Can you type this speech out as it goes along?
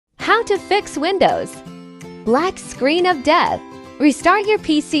How to fix Windows black screen of death. Restart your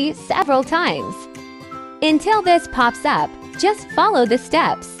PC several times. Until this pops up, just follow the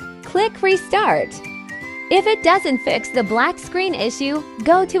steps. Click Restart. If it doesn't fix the black screen issue,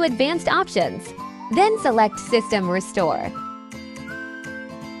 go to Advanced Options. Then select System Restore.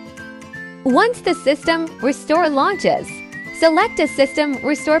 Once the System Restore launches, select a System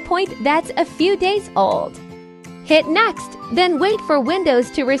Restore point that's a few days old. Hit Next, then wait for Windows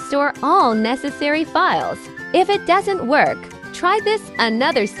to restore all necessary files. If it doesn't work, try this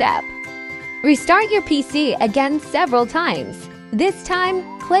another step. Restart your PC again several times. This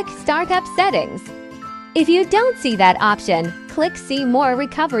time, click Startup Settings. If you don't see that option, click See More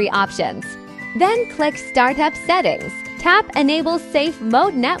Recovery Options. Then click Startup Settings. Tap Enable Safe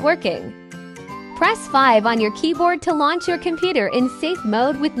Mode Networking. Press 5 on your keyboard to launch your computer in safe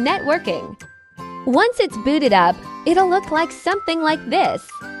mode with networking. Once it's booted up, it'll look like something like this.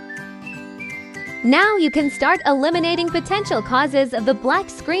 Now you can start eliminating potential causes of the black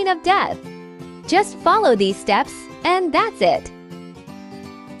screen of death. Just follow these steps, and that's it.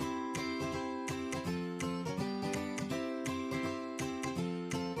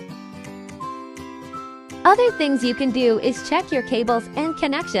 Other things you can do is check your cables and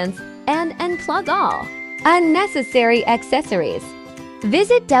connections and unplug all unnecessary accessories.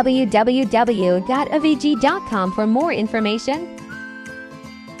 Visit www.avg.com for more information.